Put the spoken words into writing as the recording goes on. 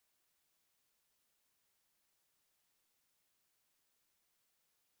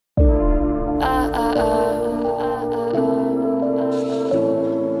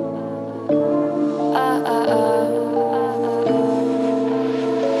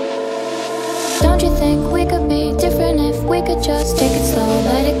Don't you think we could be different if we could just take it slow,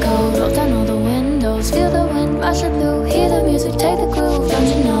 let it go, roll down all the windows, feel the wind rushing through, hear the music, take the groove. Don't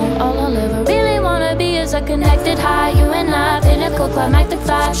you know all I'll ever really wanna be is a connected high, you and I, pinnacle climactic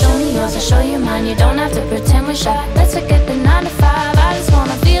fly. Show me yours, I'll show you mine, you don't have to pretend we're shy. Let's forget the 9 to 5, I just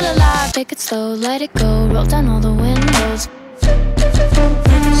wanna feel alive. Take it slow, let it go, roll down all the windows.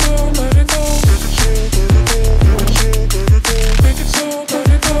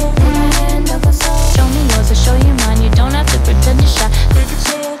 Show me yours, I'll show you mine, you don't have to pretend you're shy. Take it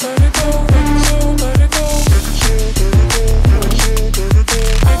slow,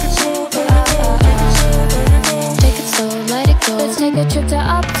 let it go. Let's take a trip to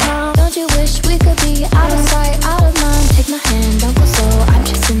uptown. Don't you wish we could be out of sight, out of mind? Take my hand, don't go slow, I'm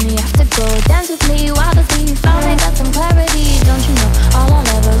chasing the afterglow. Dance with me while the beat finally got some clarity. Don't you know all I'll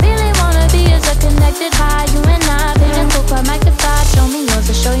ever really wanna be is a connected high, you and I, pinnacle climactic fly. Show me yours,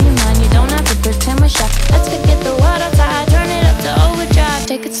 I'll show you mine, you don't have to pretend we're shy. Let's forget the world outside, turn it up to overdrive.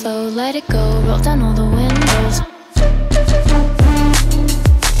 Take it slow, let it go, roll down all the windows.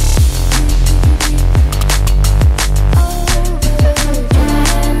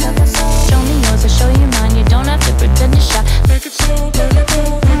 Pretend you're shy. Take it slow, let it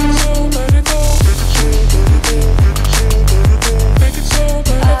go. Take it slow, let it go. Take it slow,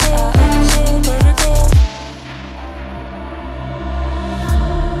 let it go. Let it go.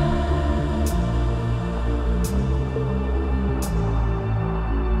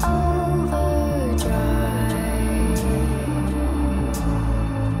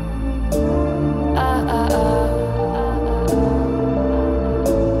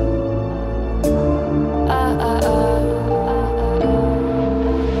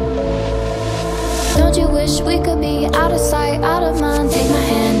 Don't you wish we could be out of sight, out of mind? Take my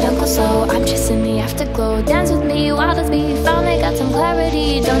hand, don't go slow, I'm chasing the afterglow. Dance with me while the beat finally got some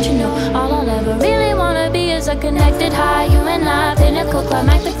clarity. Don't you know all I'll ever really wanna be is a connected high, you and I, pinnacle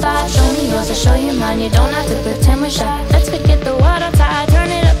climactic fly. Show me yours, I'll show you mine, you don't have to pretend we're shy. Let's forget the world outside, turn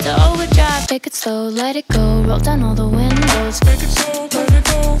it up to overdrive. Take it slow, let it go, roll down all the windows. Take it slow, let it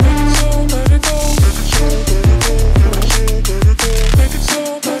go, take it slow, let it go. Take it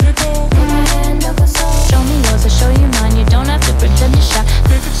slow, let it go. Show me yours, I'll show you mine, you don't have to pretend you're shy.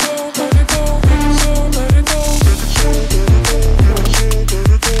 Take it slow, let it go, take it slow, let it go. Take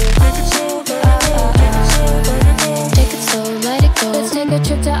it slow, take it slow, let it go. Let's take a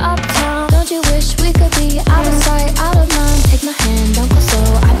trip to uptown. Don't you wish we could be out of sight, out of mind? Take my hand, don't go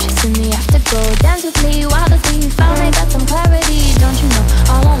slow, I'm chasing the afterglow. Dance with me while the beat finally got some clarity. Don't you know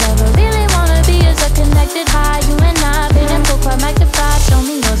all I'll ever really wanna be is a connected high, you and I, pinnacle climactic fly. Show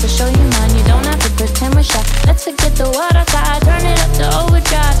me yours, I'll show you mine, you don't have to pretend we're shy. Let's forget the world outside, turn it up to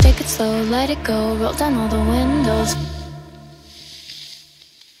overdrive. Take it slow, let it go, roll down all the windows.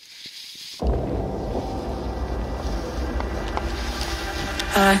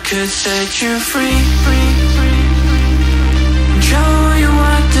 I could set you free, show you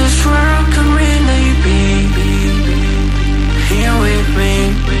what this world could really be. Here with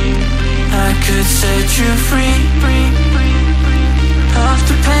me, I could set you free of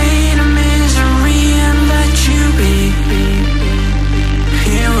the pain and misery and let you be.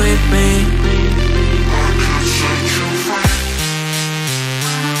 Here with me, I could set you free.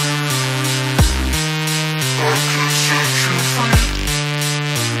 I could set you free.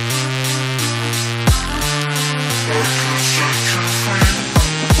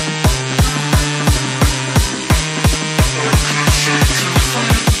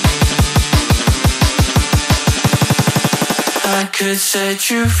 I could set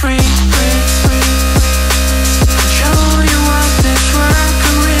you free, show you what this world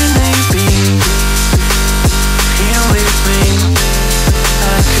could really be. Here with me, I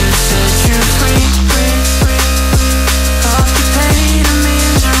could set you free of the pain and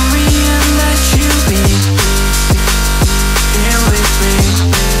misery and let you be. Here with me,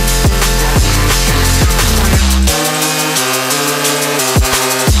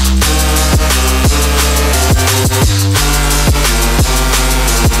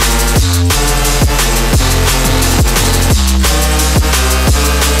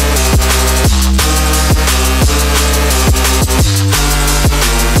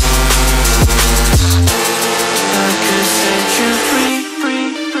 I could set you free.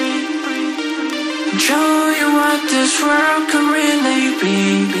 Show you what this world could really be.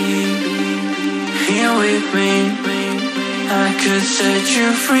 Here with me, I could set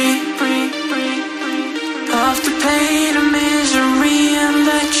you free of the pain and misery and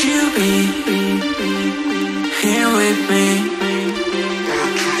let you be. Here with me, I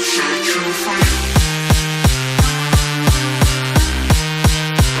could set you free.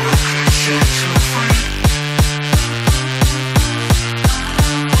 I could set you free.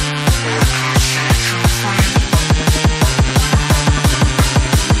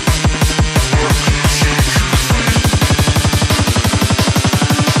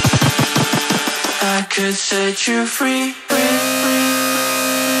 could set you free.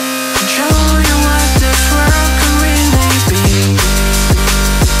 Show you what this world can really be.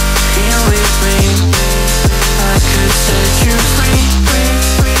 Here with me, I could set you free.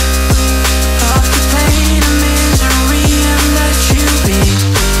 Off the pain and misery and let you be.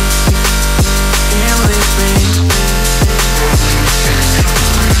 Here with me.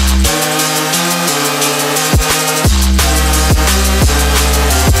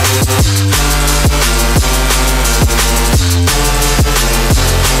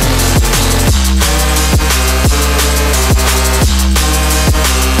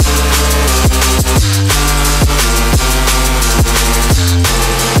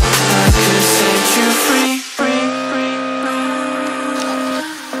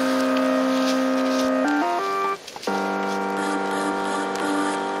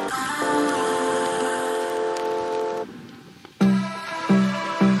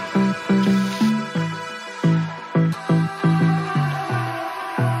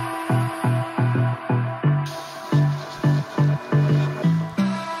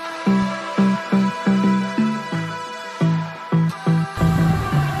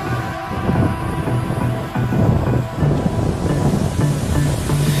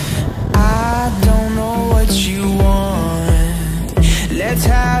 Let's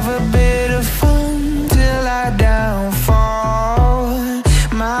have a bit of fun till I downfall.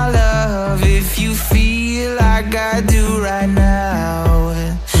 My love, if you feel like I do right now,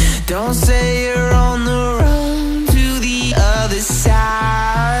 don't say you're on the run to the other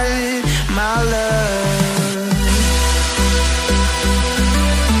side, my love.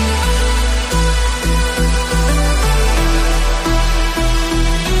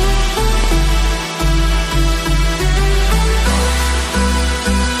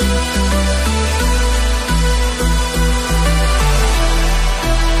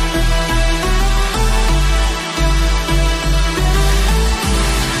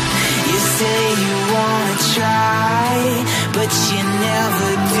 But you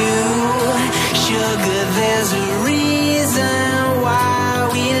never do. Sugar, there's a reason why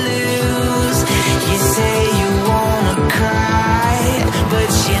we lose. You say you wanna cry, but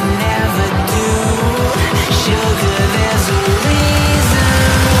you never do. Sugar, there's a reason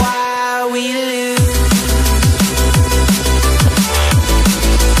why we lose.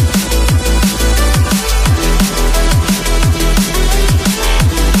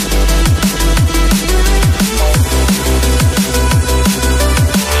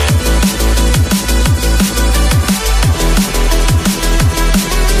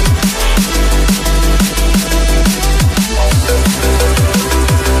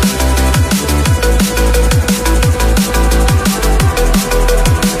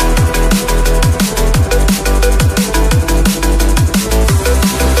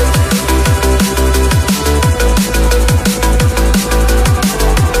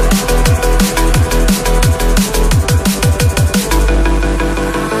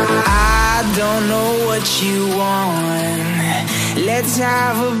 Let's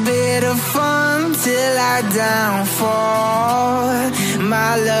have a bit of fun till I downfall.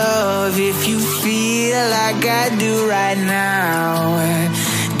 My love, if you feel like I do right now,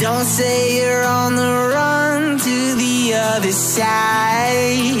 don't say you're on the run to the other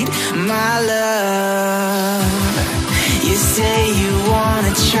side, my love. You say you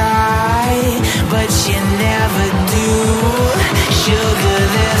wanna try, but you never do.